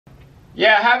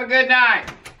Yeah, have a good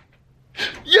night.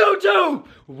 YouTube!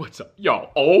 What's up, y'all?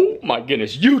 Oh my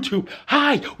goodness, YouTube.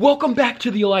 Hi, welcome back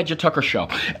to the Elijah Tucker Show.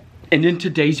 And in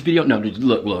today's video, no,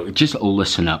 look, just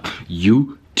listen up. YouTube.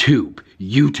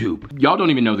 Y'all don't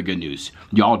even know the good news.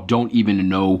 Y'all don't even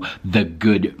know the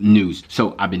good news.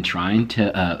 So I've been trying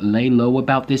to lay low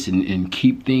about this and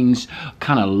keep things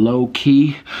kind of low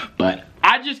key, but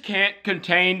I just can't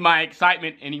contain my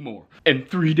excitement anymore. In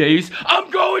 3 days, I'm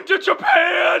going to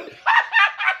Japan!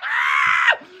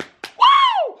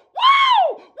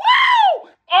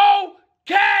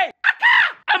 Okay!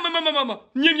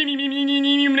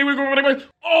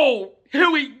 Oh, here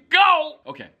we go!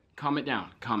 Okay, calm it down.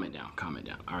 All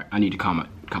right, I need to calm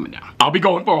it down. I'll be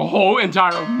going for a whole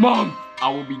entire month. I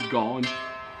will be gone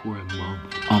for a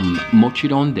month.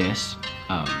 Mochiron desu.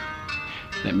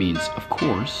 That means, of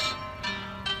course,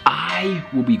 I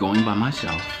will be going by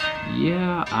myself.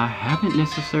 Yeah, I haven't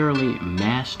necessarily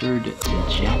mastered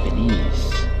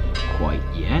Japanese quite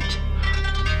yet,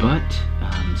 but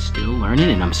I'm still learning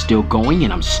and I'm still going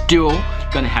and I'm still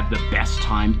gonna have the best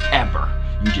time ever.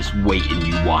 You just wait and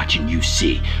you watch and you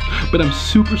see. But I'm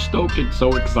super stoked and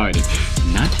so excited.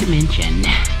 Not to mention,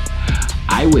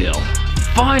 I will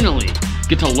finally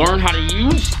get to learn how to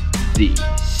use these.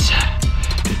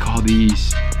 They call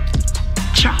these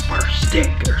chopper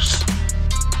stickers.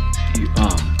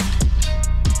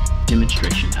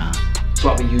 Demonstration time. So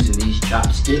I'll be using these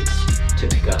chopsticks to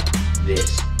pick up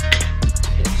this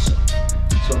pencil.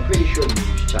 So I'm pretty sure we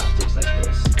use chopsticks like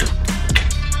this.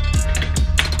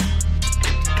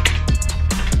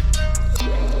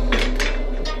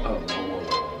 Oh,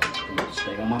 whoa.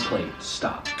 Stay on my plate.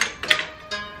 Stop.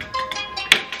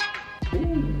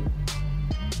 Ooh.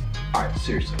 All right,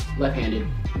 seriously. Left-handed.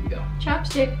 Here we go.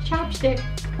 Chopstick.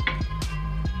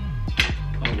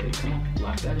 Oh, wait, come on.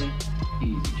 Lock that in.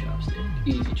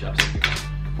 Easy chopstick.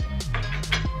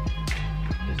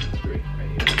 This is 3 right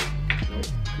here. Nope.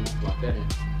 Come on, lock that in.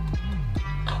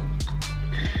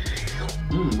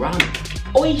 Ramen.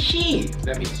 Oishii!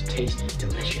 That means tasty,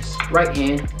 delicious. Right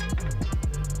hand.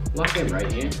 Lock in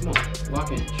right hand. Come on,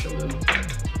 lock in. Show them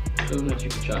that you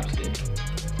can chopstick.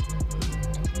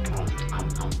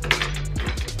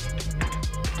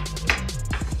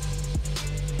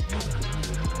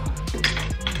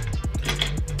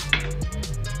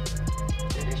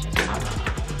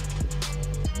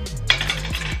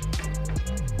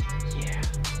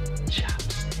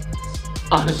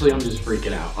 Honestly, I'm just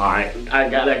freaking out. All right, I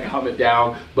got that comment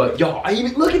down, but y'all,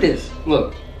 look at this.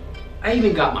 Look, I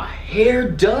even got my hair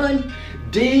done,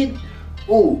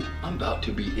 Ooh, I'm about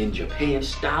to be in Japan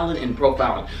styling and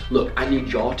profiling. Look, I need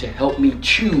y'all to help me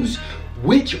choose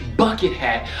which bucket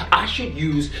hat I should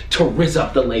use to rizz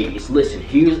up the ladies. Listen,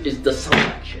 here is the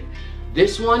selection.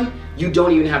 This one, you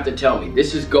don't even have to tell me.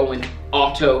 This is going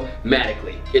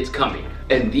automatically. It's coming.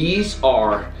 And these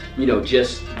are,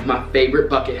 just my favorite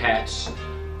bucket hats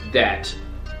that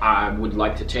I would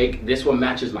like to take. This one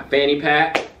matches my fanny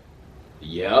pack.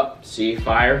 Yep, see,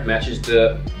 fire. Matches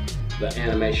the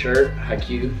anime shirt. How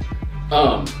cute.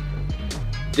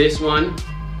 This one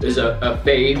is a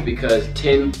fave because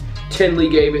Tinley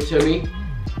gave it to me.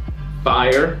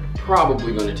 Fire.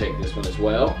 Probably gonna take this one as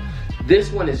well.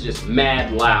 This one is just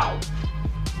mad loud.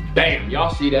 Bam,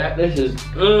 y'all see that? This is,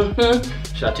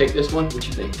 Should I take this one? What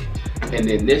you think? And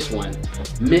then this one,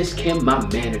 Miss Kim, my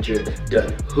manager,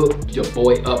 done hooked your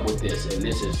boy up with this. And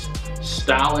this is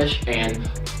stylish and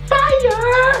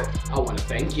fire! I wanna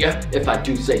thank you, if I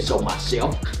do say so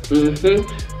myself.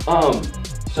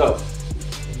 So,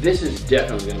 this is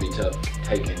definitely gonna be tough.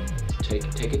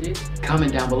 Take a dig.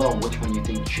 Comment down below on which one you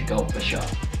think you should go for sure.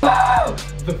 Oh,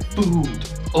 the food.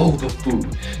 Oh, the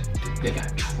food. They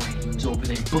got trains over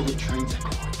there, bullet trains that go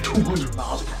like 200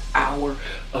 miles per hour.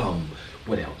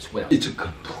 What else? It's a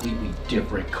completely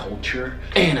different culture.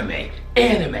 Anime.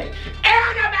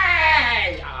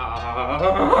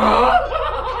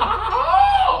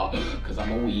 Cause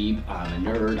I'm a weeb, I'm a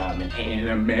nerd, I'm an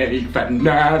anime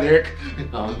fanatic.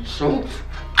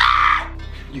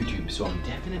 YouTube, so I'm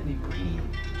definitely bringing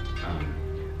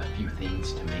a few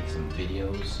things to make some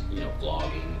videos,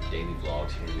 vlogging, daily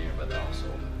vlogs here and there, but also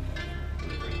I'm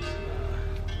gonna bring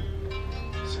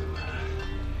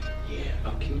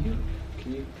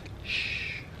can you,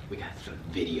 shh, we got some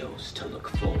videos to look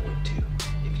forward to,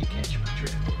 if you catch my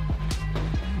drift.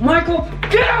 Michael,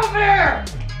 get out there!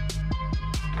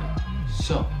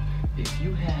 So, if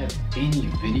you have any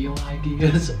video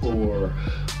ideas or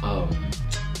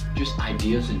just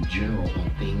ideas in general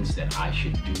on things that I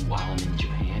should do while I'm in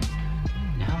Japan,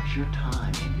 now Now's your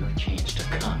time and your chance to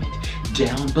comment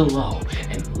down below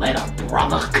and let a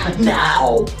brother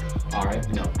know. Alright,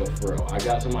 no, but for real, I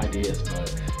got some ideas,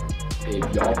 but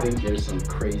if y'all think there's some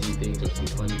crazy things or some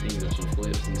funny things or some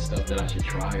flips and stuff that I should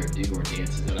try or do or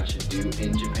dances that I should do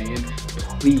in Japan,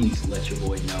 please let your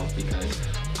boy know, because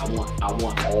I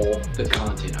want all the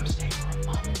content. I'm staying for a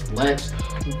month. Let's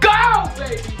go,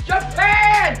 baby!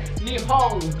 Japan!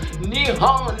 Nihon!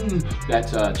 Nihon!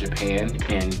 That's Japan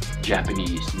in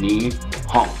Japanese.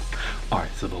 Nihon.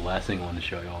 Alright, so the last thing I want to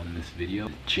show y'all in this video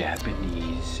is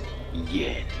Japanese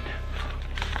yen.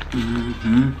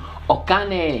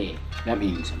 Okane. That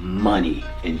means money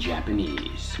in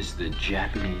Japanese. This is the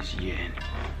Japanese yen.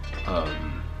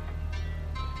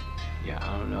 Yeah,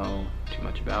 I don't know too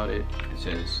much about it. It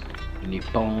says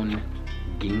Nippon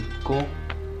Ginko.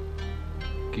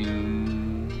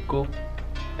 Ginko.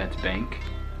 That's bank.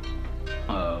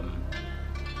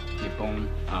 Nippon.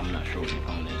 I'm not sure what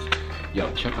Nippon is.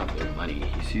 Yo, check out their money.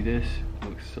 You see this? It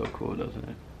looks so cool, doesn't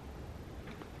it?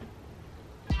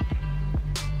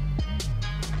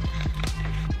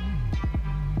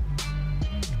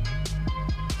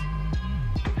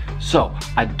 So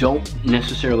I don't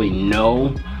necessarily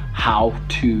know how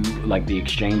to, like, the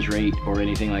exchange rate or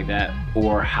anything like that,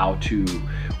 or how to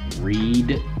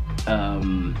read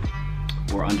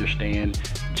or understand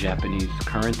Japanese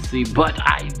currency, but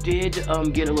I did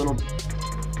get a little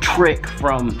trick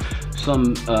from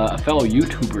some a fellow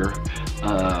YouTuber,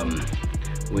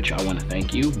 which I want to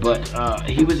thank you, but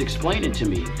he was explaining to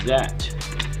me that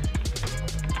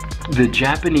the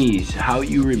Japanese, how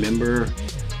you remember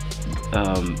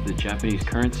the Japanese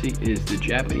currency is the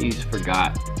Japanese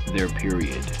forgot their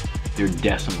period, their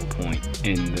decimal point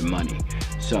in the money.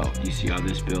 So you see how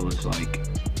this bill is like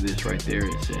this right there?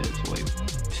 It says, wait,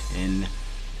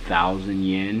 10,000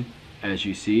 yen. As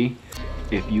you see,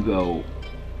 if you go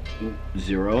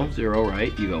 0, 0,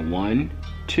 right? You go 1,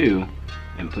 2,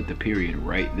 and put the period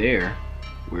right there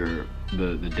where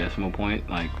the decimal point,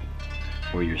 like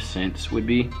where your cents would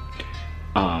be.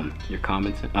 Your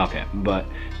comments, okay,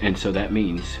 and so that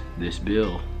means this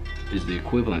bill is the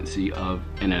equivalency of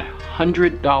an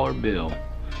 $100 bill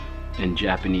in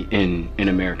Japanese, in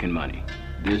American money.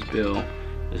 This bill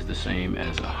is the same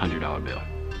as a $100 bill.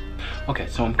 Okay,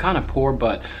 so I'm kind of poor,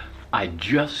 but I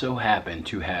just so happen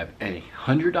to have a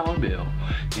 $100 bill,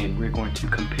 and we're going to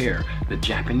compare the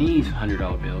Japanese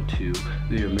 $100 bill to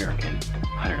the American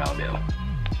 $100 bill.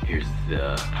 Here's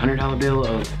the $100 bill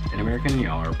of an American,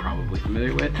 y'all are probably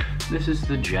familiar with. This is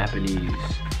the Japanese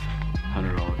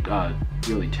 $100,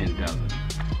 really $10,000,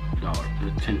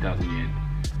 the 10,000 yen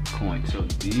coin. So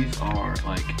these are,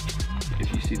 like,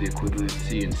 if you see the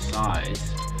equivalency in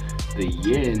size, the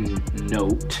yen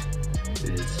note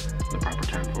is the proper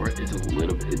term for it. It's a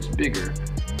little bit, it's bigger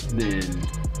than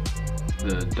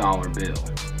the dollar bill,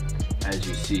 as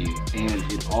you see,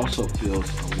 and it also feels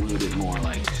a little bit more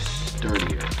like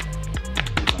sturdier,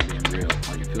 if I'm being real.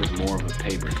 Like, it feels more of a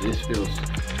paper. This feels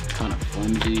kind of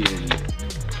flimsy and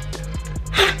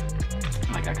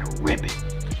like I can rip it.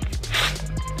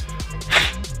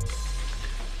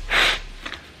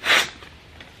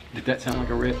 Did that sound like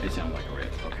a rip? It sounded like a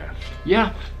rip, okay.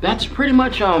 Yeah, that's pretty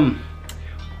much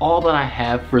all that I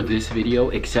have for this video,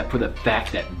 except for the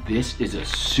fact that this is a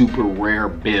super rare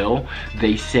bill.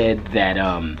 They said that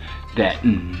that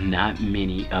not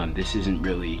many, this isn't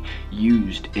really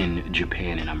used in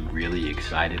Japan, and I'm really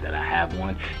excited that I have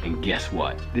one. And guess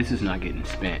what? This is not getting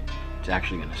spent. It's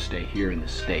actually gonna stay here in the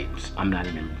States. I'm not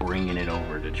even bringing it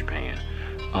over to Japan.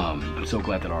 I'm so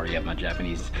glad that I already have my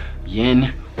Japanese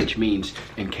yen, which means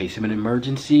in case of an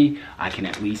emergency, I can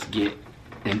at least get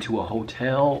into a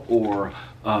hotel or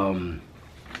a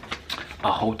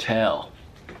hotel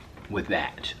with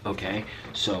that, okay?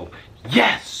 So,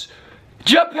 yes,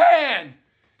 Japan,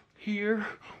 here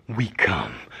we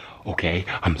come, okay?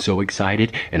 I'm so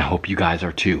excited, and I hope you guys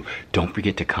are too. Don't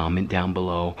forget to comment down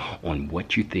below on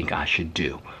what you think I should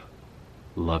do.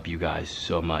 Love you guys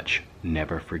so much.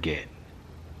 Never forget,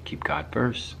 keep God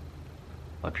first,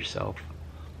 love yourself,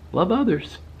 love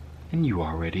others, and you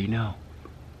already know.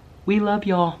 We love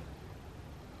y'all.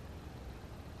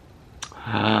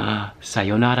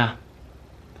 Sayonara.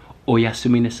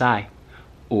 Oyasumi nasai.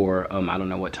 Or, I don't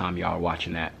know what time y'all are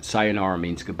watching that. Sayonara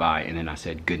means goodbye, and then I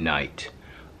said good night.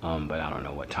 But I don't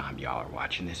know what time y'all are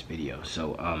watching this video.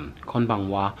 So,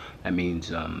 konbanwa, that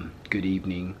means good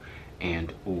evening,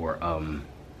 and or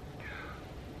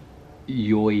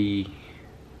yoi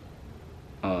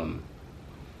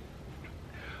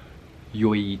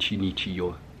ichinichi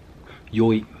yo.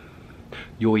 Yoi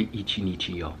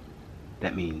ichinichi yo.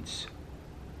 That means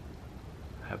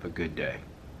have a good day.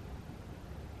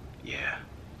 Yeah.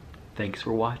 thanks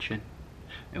for watching.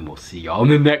 And we'll see y'all in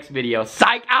the next video.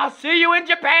 Psych, I'll see you in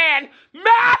Japan.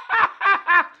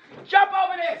 Jump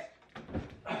over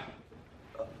this.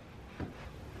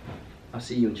 I'll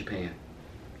see you in Japan.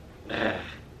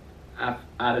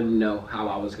 I didn't know how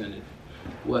I was gonna,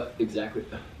 what exactly.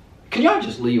 Can y'all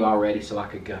just leave already so I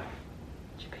could go?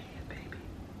 Japan, baby.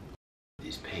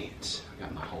 These pants, I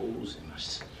got my holes and my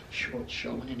shorts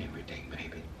showing and everything,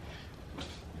 baby.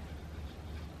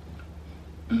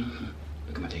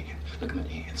 Look at my dance, look at my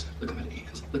dance, look at my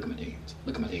dance, look at my dance,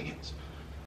 look at my dance.